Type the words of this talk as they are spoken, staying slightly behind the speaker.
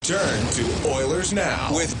Turn to Oilers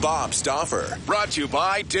Now with Bob Stauffer. Brought to you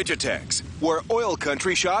by Digitex, where oil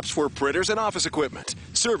country shops for printers and office equipment.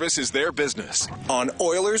 Service is their business. On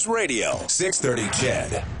Oilers Radio, 630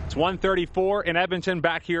 CHED. It's 1:34 in Edmonton,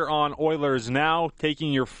 back here on Oilers Now,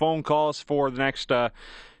 taking your phone calls for the next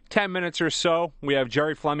 10 minutes or so. We have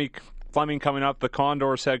Gerry Fleming coming up, the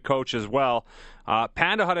Condors head coach as well.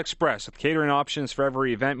 Panda Hut Express, with catering options for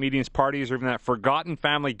every event, meetings, parties, or even that forgotten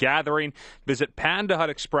family gathering. Visit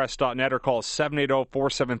pandahutexpress.net or call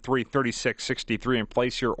 780-473-3663 and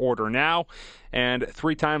place your order now. And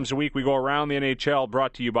 3 times a week we go around the NHL,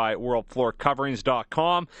 brought to you by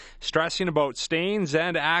worldfloorcoverings.com. Stressing about stains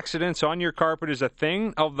and accidents on your carpet is a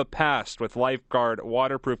thing of the past with Lifeguard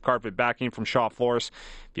waterproof carpet backing from Shop Floors.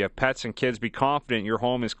 If you have pets and kids, be confident your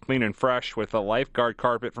home is clean and fresh with a Lifeguard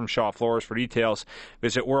carpet from Shop Floors. For details,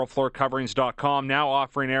 visit worldfloorcoverings.com. Now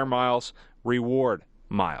offering air miles, reward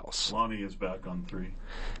miles. Lonnie is back on 3.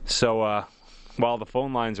 So, while the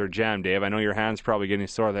phone lines are jammed, Dave, I know your hand's probably getting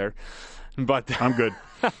sore there. But I'm good.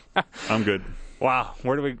 I'm good. Wow.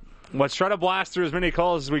 Let's try to blast through as many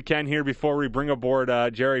calls as we can here before we bring aboard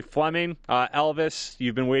Gerry Fleming. Elvis,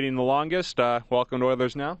 you've been waiting the longest. Welcome to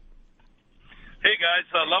Oilers Now. Hey, guys.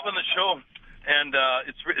 Loving the show. And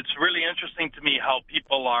it's really interesting to me how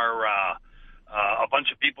people are, a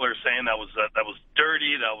bunch of people are saying that was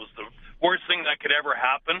dirty, that was the worst thing that could ever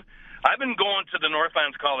happen. I've been going to the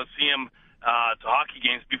Northlands Coliseum to hockey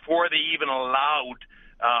games before they even allowed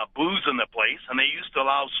booze in the place, and they used to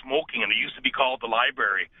allow smoking, and it used to be called the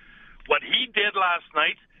library. What he did last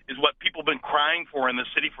night is what people have been crying for in the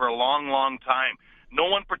city for a long, long time. No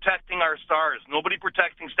one protecting our stars. Nobody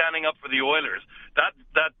protecting standing up for the Oilers. That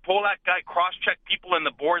Polak guy cross-checked people in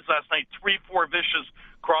the boards last night, 3-4 vicious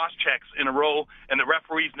cross-checks in a row, and the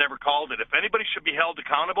referees never called it. If anybody should be held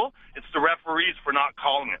accountable, it's the referees for not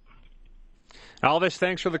calling it. Elvis,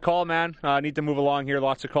 thanks for the call, man. I need to move along here.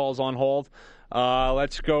 Lots of calls on hold.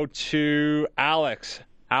 Let's go to Alex.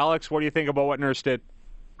 Alex, what do you think about what Nurse did?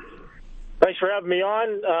 Thanks for having me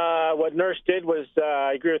on. What Nurse did was,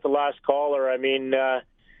 I agree with the last caller. I mean,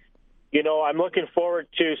 I'm looking forward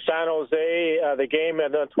to San Jose, the game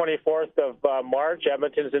on the 24th of March.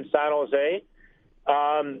 Edmonton's in San Jose.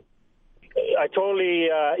 I totally,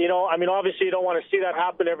 obviously you don't want to see that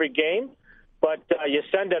happen every game, but you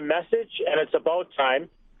send a message, and it's about time.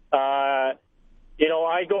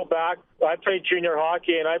 I go back. I played junior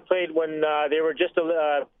hockey, and I played when they were just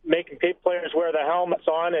making players wear the helmets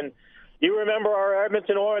on. And you remember our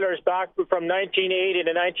Edmonton Oilers back from 1980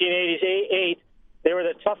 to 1988. They were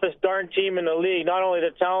the toughest darn team in the league, not only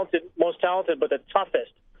the most talented, but the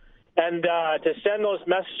toughest. And to send those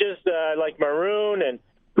messages like Maroon and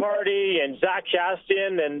Party and Zach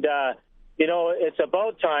Chastain, and, it's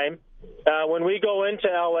about time. When we go into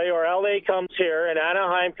L.A. or L.A. comes here and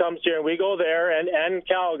Anaheim comes here and we go there and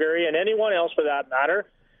Calgary and anyone else for that matter.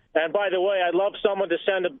 And by the way, I'd love someone to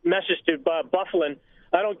send a message to Bufflin.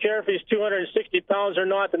 I don't care if he's 260 pounds or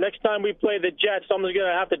not. The next time we play the Jets, someone's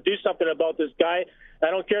going to have to do something about this guy. I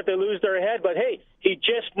don't care if they lose their head, but hey, he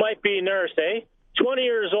just might be Nurse, eh? 20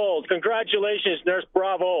 years old. Congratulations, Nurse.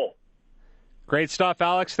 Bravo. Great stuff,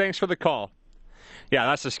 Alex. Thanks for the call. Yeah,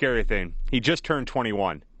 that's the scary thing. He just turned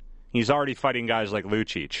 21. He's already fighting guys like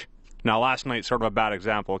Lucic. Now, last night, sort of a bad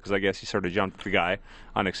example because I guess he sort of jumped the guy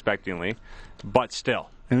unexpectedly. But still.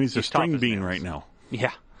 And he's a string bean right now.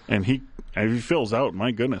 Yeah. And he fills out,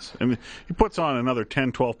 my goodness. I mean, he puts on another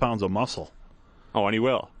 10, 12 pounds of muscle. Oh, and he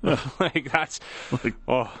will.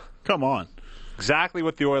 Come on. Exactly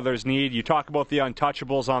what the Oilers need. You talk about the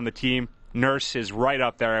untouchables on the team. Nurse is right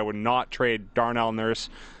up there. I would not trade Darnell Nurse.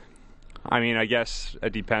 I mean, I guess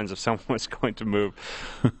it depends if someone was going to move.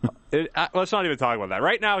 Let's not even talk about that.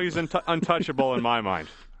 Right now, he's untouchable in my mind.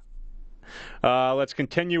 Let's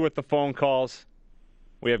continue with the phone calls.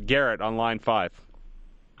 We have Garrett on line 5.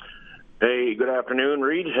 Hey, good afternoon,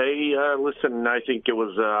 Reed. Hey, listen, I think it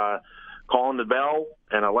was calling the bell,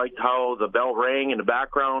 and I liked how the bell rang in the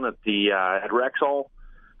background at Rexall.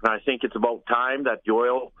 And I think it's about time that the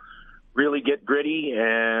Oil really get gritty,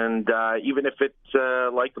 and even if it's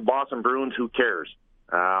like the Boston Bruins, who cares?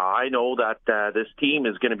 I know that this team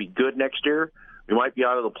is going to be good next year. We might be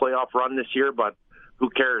out of the playoff run this year, but who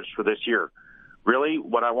cares for this year? Really,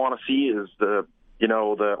 what I want to see is the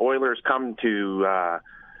Oilers come to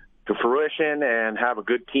fruition and have a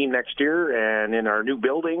good team next year and in our new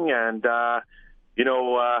building, and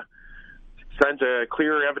sends a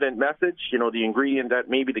clear, evident message. The ingredient that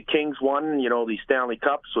maybe the Kings won, these Stanley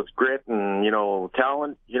Cups with grit and,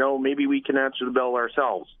 talent, maybe we can answer the bell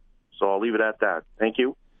ourselves. So I'll leave it at that. Thank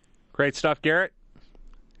you. Great stuff, Garrett.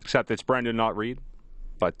 Except it's Brendan, not Reed.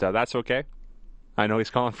 But that's okay. I know he's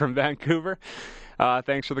calling from Vancouver.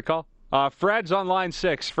 Thanks for the call. Fred's on line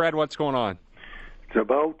 6. Fred, what's going on? It's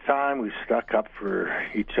about time we stuck up for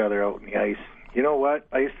each other out in the ice. You know what?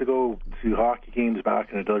 I used to go to hockey games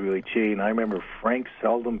back in the WHA, and I remember Frank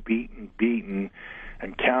Seldom beaten,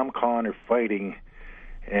 and Cam Connor fighting,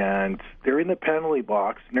 and they're in the penalty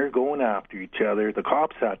box, and they're going after each other. The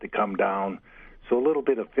cops had to come down, so a little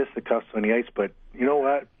bit of fisticuffs on the ice, but you know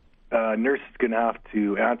what? Nurse is going to have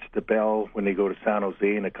to answer the bell when they go to San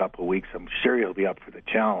Jose in a couple of weeks. I'm sure he'll be up for the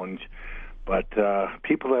challenge, but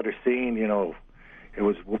people that are saying, you know, it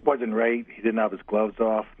wasn't right, he didn't have his gloves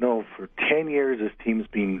off. No, for 10 years this team's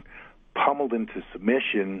been pummeled into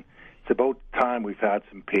submission. It's about time we've had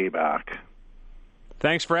some payback.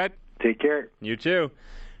 Thanks, Fred. Take care. You too.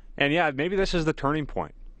 And yeah, maybe this is the turning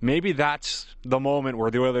point. Maybe that's the moment where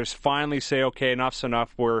the Oilers finally say, okay, enough's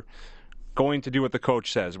enough. We're going to do what the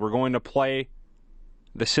coach says. We're going to play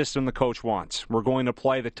the system the coach wants. We're going to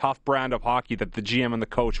play the tough brand of hockey that the GM and the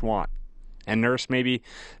coach want. And Nurse maybe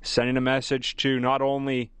sending a message to not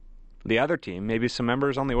only the other team, maybe some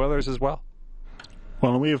members on the Oilers as well.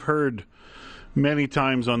 Well, we have heard many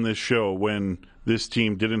times on this show when this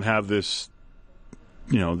team didn't have this,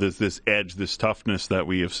 you know, this edge, this toughness that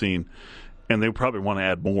we have seen, and they probably want to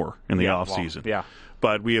add more in the offseason. Yeah.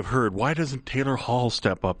 But we have heard, why doesn't Taylor Hall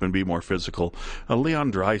step up and be more physical? A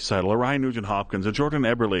Leon Draisaitl, a Ryan Nugent-Hopkins, a Jordan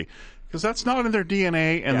Eberle. Because that's not in their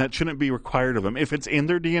DNA, and that shouldn't be required of them. If it's in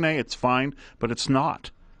their DNA, it's fine, but it's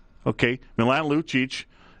not. Okay? Milan Lucic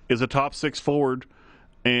is a top 6 forward,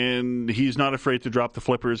 and he's not afraid to drop the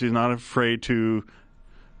flippers. He's not afraid to,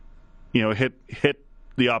 you know, hit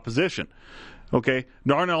the opposition. Okay?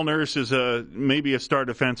 Darnell Nurse is maybe a star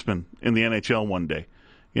defenseman in the NHL one day.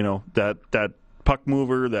 You know, that puck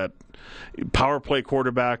mover, that power play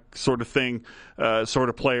quarterback sort of thing, sort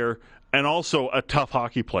of player, and also a tough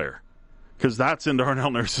hockey player. Because that's in Darnell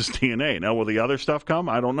Nurse's DNA. Now, will the other stuff come?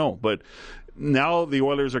 I don't know. But now the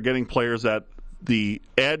Oilers are getting players that the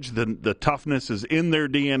edge, the toughness is in their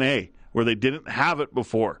DNA, where they didn't have it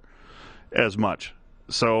before as much.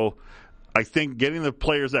 So I think getting the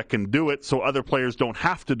players that can do it so other players don't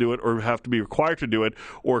have to do it or have to be required to do it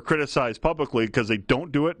or criticize publicly because they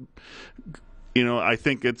don't do it, you know, I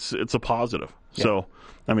think it's a positive. Yeah. So,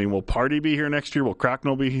 I mean, will Party be here next year? Will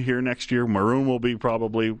Cracknell be here next year? Maroon will be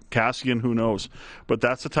probably. Cassian, who knows? But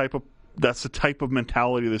that's the type of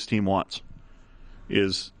mentality this team wants.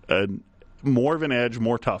 Is more of an edge,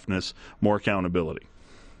 more toughness, more accountability.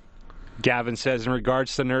 Gavin says, in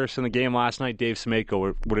regards to Nurse in the game last night, Dave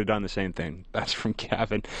Smejko would have done the same thing. That's from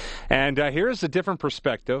Gavin. And here's a different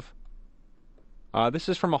perspective. This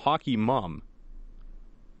is from a hockey mom.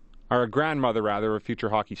 Or a grandmother, rather, of a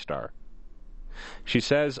future hockey star. She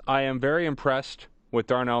says, I am very impressed with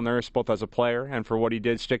Darnell Nurse, both as a player and for what he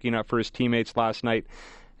did sticking up for his teammates last night.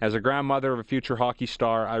 As a grandmother of a future hockey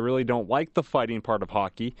star, I really don't like the fighting part of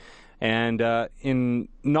hockey, and in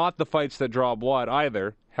not the fights that draw blood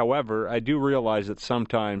either. However, I do realize that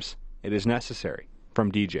sometimes it is necessary, from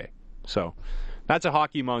DJ. So that's a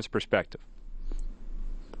hockey mom's perspective.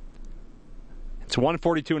 It's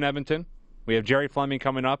 1:42 in Edmonton. We have Gerry Fleming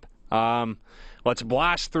coming up. Let's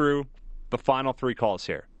blast through the final 3 calls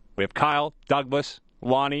here. We have Kyle, Douglas,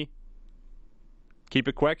 Lonnie. Keep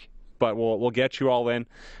it quick, but we'll get you all in.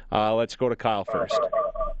 Let's go to Kyle first.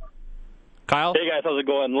 Kyle? Hey, guys. How's it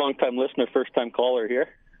going? Long-time listener, first-time caller here.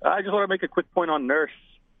 I just want to make a quick point on Nurse.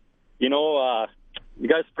 You know, you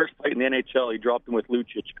guys' first fight in the NHL, he dropped him with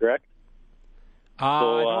Lucic, correct? I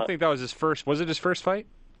don't think that was his first. Was it his first fight?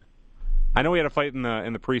 I know he had a fight in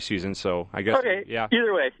the preseason, so I guess. Okay. Yeah.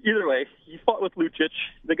 Either way, he fought with Lucic.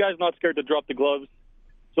 The guy's not scared to drop the gloves.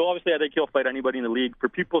 So obviously, I think he'll fight anybody in the league. For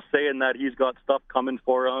people saying that he's got stuff coming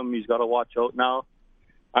for him, he's got to watch out now.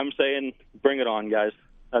 I'm saying, bring it on, guys.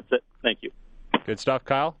 That's it. Thank you. Good stuff,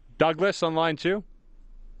 Kyle. Douglas on line 2.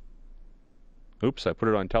 Oops, I put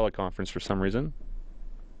it on teleconference for some reason.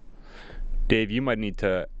 Dave, you might need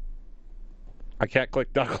to. I can't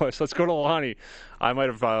click Douglas. Let's go to Lonnie. I might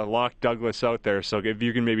have locked Douglas out there, so if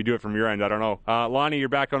you can maybe do it from your end, I don't know. Lonnie, you're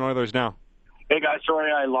back on Oilers Now. Hey, guys,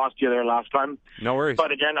 sorry I lost you there last time. No worries.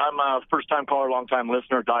 But again, I'm a first-time caller, long-time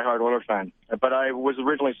listener, diehard Oilers fan. But I was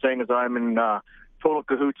originally saying that I'm in total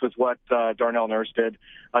cahoots with what Darnell Nurse did.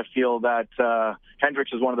 I feel that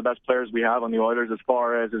Hendricks is one of the best players we have on the Oilers as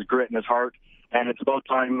far as his grit and his heart. And it's about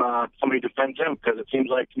time somebody defends him, because it seems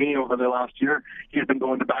like to me over the last year, he's been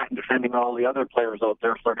going to bat and defending all the other players out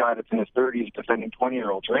there for a guy that's in his 30s defending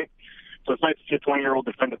 20-year-olds, right? So it's nice to see a 20-year-old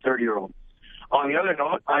defend a 30-year-old. On the other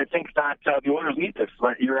note, I think that the Oilers need this.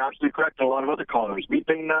 You're absolutely correct. A lot of other callers. We've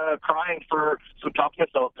been crying for some toughness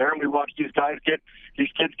out there, and we watch these kids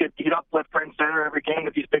get beat up left, right, and center every game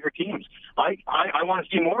with these bigger teams. I want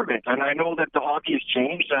to see more of it, and I know that the hockey has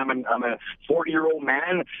changed. I'm a 40-year-old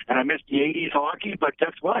man, and I miss the 80s hockey, but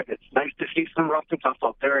guess what? It's nice to see some rough and tough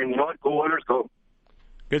out there, and you know what? Go Oilers, go.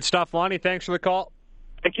 Good stuff, Lonnie. Thanks for the call.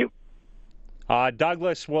 Thank you.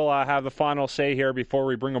 Douglas will have the final say here before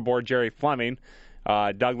we bring aboard Gerry Fleming.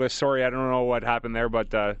 Douglas, sorry, I don't know what happened there,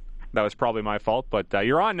 but that was probably my fault. But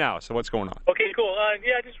you're on now, so what's going on? Okay, cool.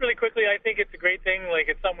 Yeah, just really quickly, I think it's a great thing. Like,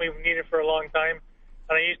 it's something we've needed for a long time.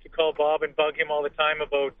 And I used to call Bob and bug him all the time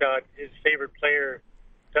about his favorite player,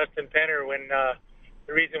 Dustin Penner, when the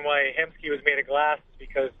reason why Hemsky was made of glass is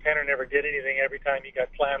because Penner never did anything every time he got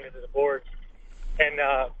slammed into the boards. And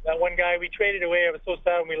that one guy we traded away, I was so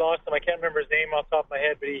sad when we lost him. I can't remember his name off the top of my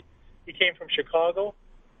head, but he came from Chicago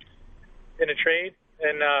in a trade,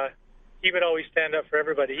 and he would always stand up for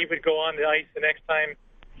everybody. He would go on the ice the next time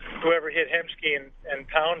whoever hit Hemsky and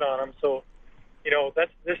pound on him. So, you know, this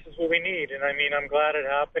is what we need. And, I mean, I'm glad it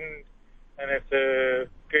happened, and it's a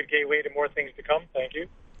good gateway to more things to come. Thank you.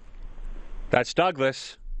 That's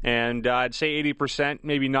Douglas, and I'd say 80%,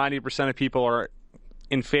 maybe 90% of people are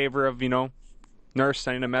in favor of, Nurse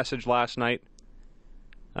sending a message last night.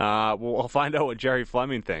 We'll find out what Gerry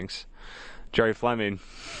Fleming thinks. Gerry Fleming,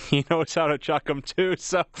 he knows how to chuck them too,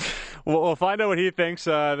 so we'll find out what he thinks,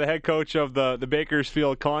 the head coach of the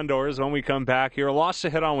Bakersfield Condors, when we come back here. Lots to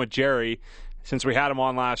hit on with Gerry. Since we had him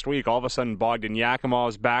on last week, all of a sudden Bogdan Yakimov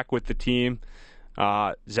is back with the team.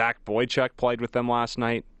 Zach Boychuk played with them last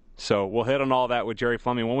night. So we'll hit on all that with Gerry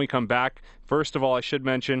Fleming when we come back. First of all, I should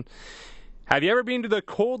mention, have you ever been to the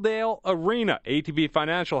Coaldale Arena? ATB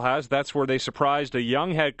Financial has. That's where they surprised a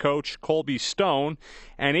young head coach, Colby Stone,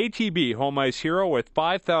 and ATB Home Ice Hero with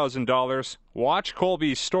 $5,000. Watch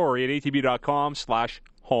Colby's story at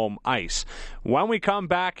atb.com/homeice. When we come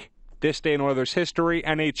back, this day in Oilers history,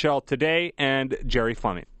 NHL Today, and Gerry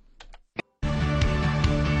Fleming.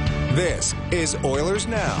 This is Oilers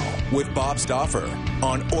Now with Bob Stauffer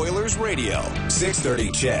on Oilers Radio,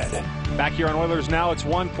 630 CHED. Back here on Oilers Now, it's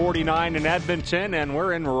 1:49 in Edmonton, and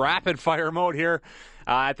we're in rapid-fire mode here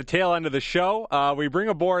at the tail end of the show. We bring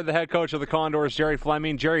aboard the head coach of the Condors, Gerry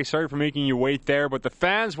Fleming. Gerry, sorry for making you wait there, but the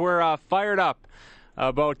fans were fired up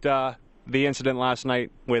about the incident last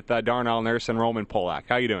night with Darnell Nurse and Roman Polak.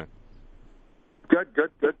 How you doing? Good.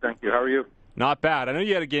 Thank you. How are you? Not bad. I know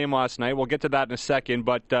you had a game last night. We'll get to that in a second,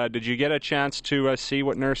 but did you get a chance to see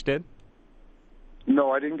what Nurse did?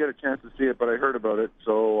 No, I didn't get a chance to see it, but I heard about it,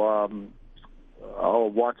 so I'll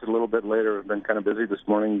watch it a little bit later. I've been kind of busy this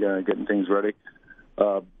morning getting things ready,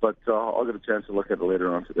 but I'll get a chance to look at it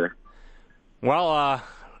later on today. Well,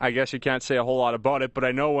 I guess you can't say a whole lot about it, but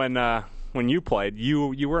I know when you played,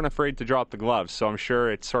 you weren't afraid to drop the gloves, so I'm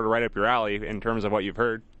sure it's sort of right up your alley in terms of what you've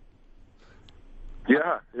heard.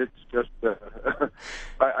 Yeah, it's just,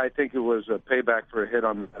 I think it was a payback for a hit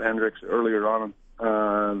on Hendricks earlier on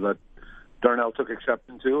that Darnell took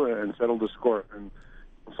exception to and settled the score. And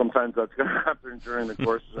sometimes that's going to happen during the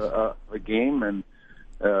course of a game, and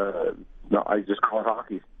no, I just call it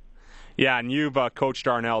hockey. Yeah, and you've coached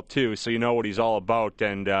Darnell too, so you know what he's all about,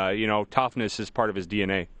 and toughness is part of his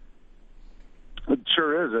DNA. It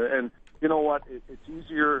sure is, and you know what? It's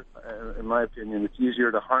easier, in my opinion, it's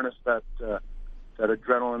easier to harness that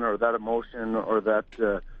adrenaline or that emotion or that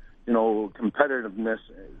competitiveness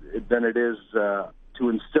than it is to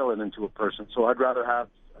instill it into a person. So I'd rather have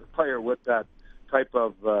a player with that type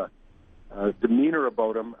of demeanor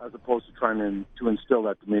about him as opposed to trying to instill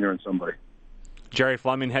that demeanor in somebody. Gerry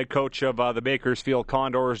Fleming, head coach of the Bakersfield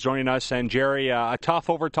Condors, joining us. And Gerry, a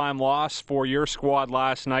tough overtime loss for your squad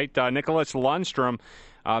last night. Nicholas Lundstrom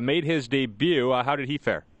made his debut. How did he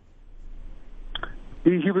fare?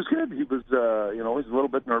 He was good. He was, he's a little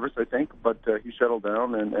bit nervous, I think, but he settled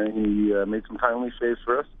down and he made some timely saves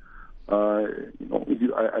for us.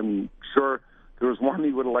 I'm sure there was one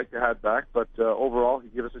he would have liked to have back, but overall he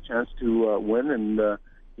gave us a chance to win, and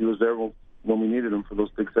he was there when we needed him for those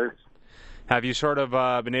big saves. Have you sort of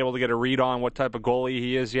been able to get a read on what type of goalie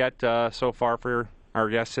he is yet so far for our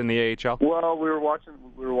guests in the AHL? Well, we were watching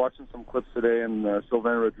some clips today, and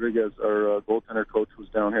Sylvain Rodriguez, our goaltender coach, was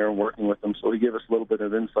down here and working with him, so he gave us a little bit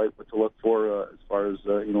of insight what to look for as far as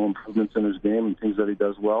improvements in his game and things that he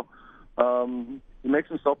does well. He makes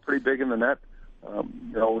himself pretty big in the net.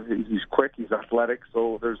 He's quick, he's athletic,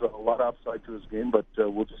 so there's a lot of upside to his game, but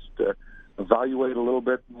we'll just evaluate a little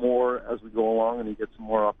bit more as we go along and he gets some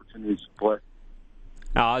more opportunities to play.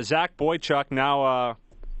 Zach Boychuk, now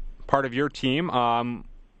part of your team.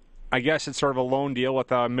 I guess it's sort of a loan deal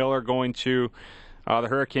with Miller going to the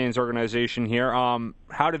Hurricanes organization here.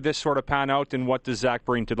 How did this sort of pan out, and what does Zach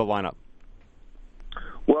bring to the lineup?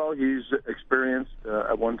 Well, he's experienced.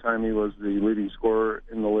 At one time, he was the leading scorer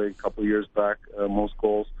in the league a couple of years back, most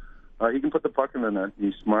goals. He can put the puck in the net.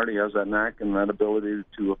 He's smart. He has that knack and that ability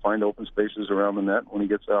to find open spaces around the net. When he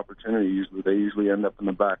gets the opportunity, they usually end up in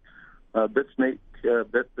the back. Bit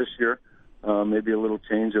this year. Maybe a little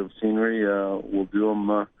change of scenery will do him,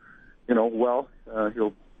 well.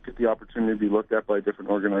 He'll get the opportunity to be looked at by a different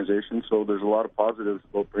organization. So there's a lot of positives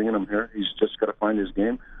about bringing him here. He's just got to find his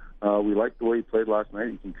game. We liked the way he played last night.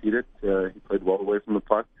 He competed. He played well away from the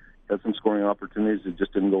puck. Had some scoring opportunities that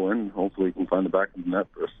just didn't go in. Hopefully he can find the back of the net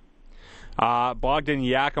for us. Bogdan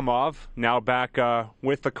Yakimov, now back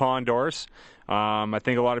with the Condors. I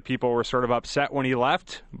think a lot of people were sort of upset when he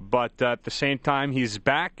left, but at the same time, he's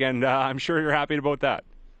back, and I'm sure you're happy about that.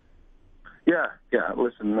 Yeah.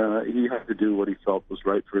 Listen, he had to do what he felt was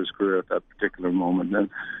right for his career at that particular moment. And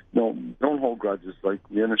don't hold grudges. Like,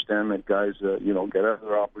 we understand that guys, get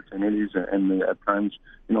other opportunities, and at times,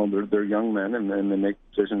 they're young men, and they make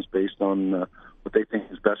decisions based on what they think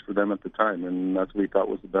is best for them at the time, and that's what he thought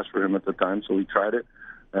was the best for him at the time. So he tried it.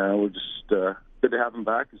 We're just good to have him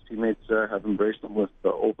back. His teammates have embraced him with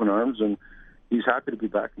open arms, and he's happy to be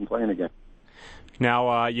back and playing again.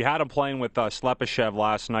 Now, you had him playing with Slepyshev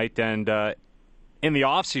last night, and in the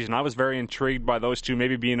offseason, I was very intrigued by those two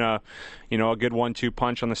maybe being a good 1-2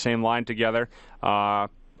 punch on the same line together.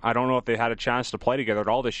 I don't know if they had a chance to play together at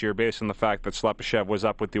all this year based on the fact that Slepyshev was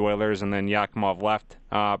up with the Oilers and then Yakimov left.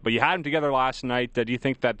 But you had them together last night. Do you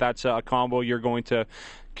think that that's a combo you're going to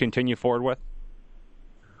continue forward with?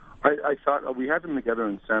 I thought we had them together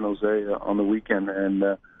in San Jose on the weekend, and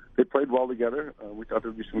they played well together. We thought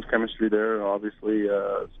there'd be some chemistry there. Obviously,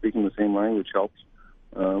 speaking the same language helps.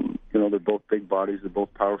 They're both big bodies. They're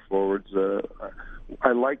both power forwards.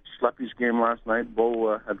 I liked Schleppy's game last night.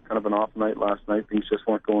 Bo had kind of an off night last night. Things just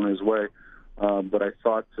weren't going his way. But I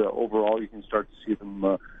thought overall you can start to see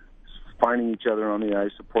them finding each other on the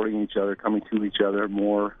ice, supporting each other, coming to each other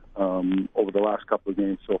more over the last couple of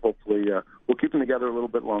games. So hopefully we'll keep them together a little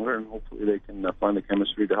bit longer, and hopefully they can find the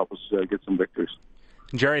chemistry to help us get some victories.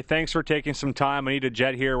 Gerry, thanks for taking some time. I need a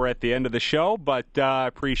jet here. We're at the end of the show, but I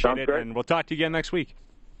appreciate it, and we'll talk to you again next week.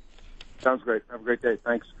 Sounds great. Have a great day.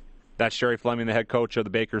 Thanks. That's Gerry Fleming, the head coach of the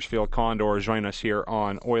Bakersfield Condors. Join us here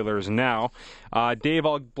on Oilers Now. Dave,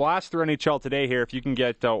 I'll blast through NHL Today here if you can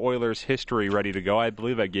get Oilers history ready to go. I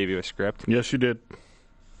believe I gave you a script. Yes, you did.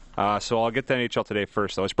 So I'll get to NHL Today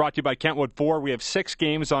first, though. It's brought to you by Kentwood Ford. We have 6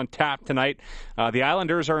 games on tap tonight. The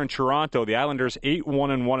Islanders are in Toronto. The Islanders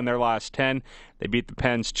 8-1-1 in their last 10. They beat the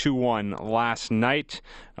Pens 2-1 last night.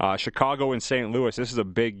 Chicago and St. Louis. This is a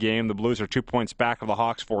big game. The Blues are 2 points back of the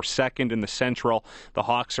Hawks for second in the Central. The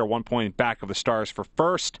Hawks are 1 point back of the Stars for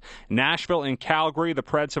first. Nashville and Calgary. The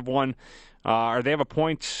Preds have won. They have a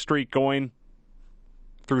point streak going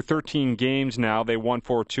through 13 games now. They won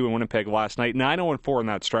 4-2 in Winnipeg last night. 9-0-4 in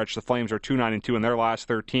that stretch. The Flames are 2-9-2 in their last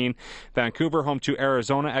 13. Vancouver home to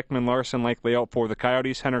Arizona. Ekman Larson likely out for the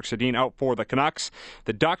Coyotes. Henrik Sedin out for the Canucks.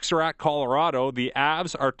 The Ducks are at Colorado. The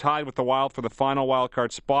Avs are tied with the Wild for the final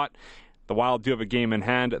wildcard spot. The Wild do have a game in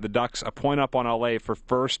hand. The Ducks a point up on LA for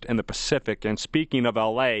first in the Pacific. And speaking of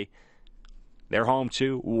LA, they're home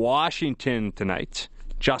to Washington tonight.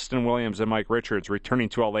 Justin Williams and Mike Richards returning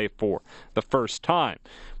to LA for the first time.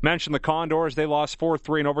 Mentioned the Condors. They lost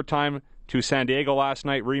 4-3 in overtime to San Diego last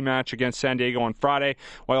night. Rematch against San Diego on Friday.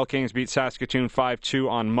 Oil Kings beat Saskatoon 5-2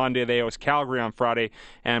 on Monday. They host Calgary on Friday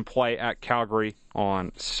and play at Calgary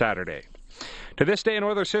on Saturday. To this day in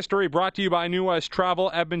Oilers history, brought to you by New West Travel,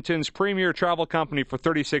 Edmonton's premier travel company for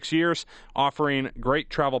 36 years, offering great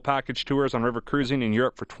travel package tours on river cruising in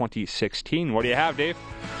Europe for 2016. What do you have, Dave?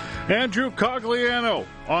 Andrew Cogliano,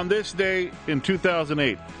 on this day in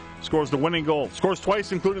 2008, scores the winning goal. Scores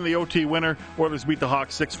twice, including the OT winner. Oilers beat the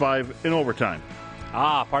Hawks 6-5 in overtime.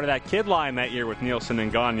 Part of that kid line that year with Nielsen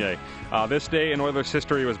and Gagne. This day in Oilers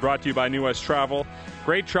history was brought to you by New West Travel.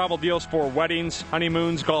 Great travel deals for weddings,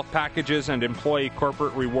 honeymoons, golf packages, and employee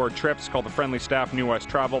corporate reward trips. Call the friendly staff New West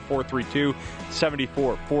Travel,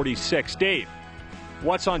 432-7446. Dave,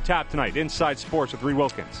 what's on tap tonight? Inside Sports with Reed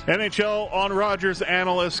Wilkins. NHL on Rogers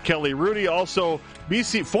analyst Kelly Rudy, also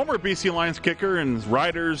former BC Lions kicker and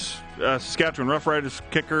Riders, Saskatchewan Roughriders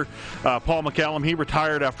kicker Paul McCallum. He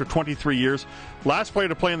retired after 23 years. Last player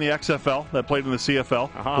to play in the XFL, that played in the CFL.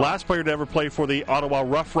 Last player to ever play for the Ottawa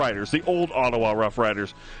Roughriders, the old Ottawa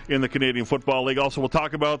Roughriders in the Canadian Football League. Also, we'll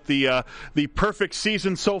talk about the perfect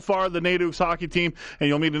season so far, the Nadeau's hockey team, and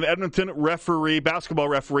you'll meet an Edmonton basketball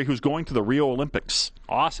referee, who's going to the Rio Olympics.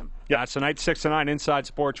 Awesome. Yeah, it's tonight, 6 to 9, Inside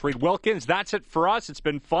Sports. Reed Wilkins, that's it for us. It's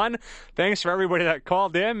been fun. Thanks for everybody that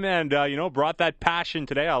called in and, brought that passion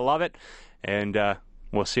today. I love it. And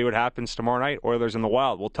we'll see what happens tomorrow night. Oilers in the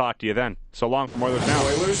Wild. We'll talk to you then. So long from Oilers Now.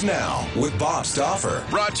 Oilers Now with Bob Stauffer.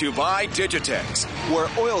 Brought to you by Digitex, where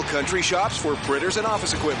oil country shops for printers and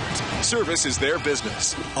office equipment. Service is their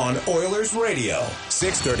business. On Oilers Radio,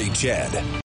 630 CHED.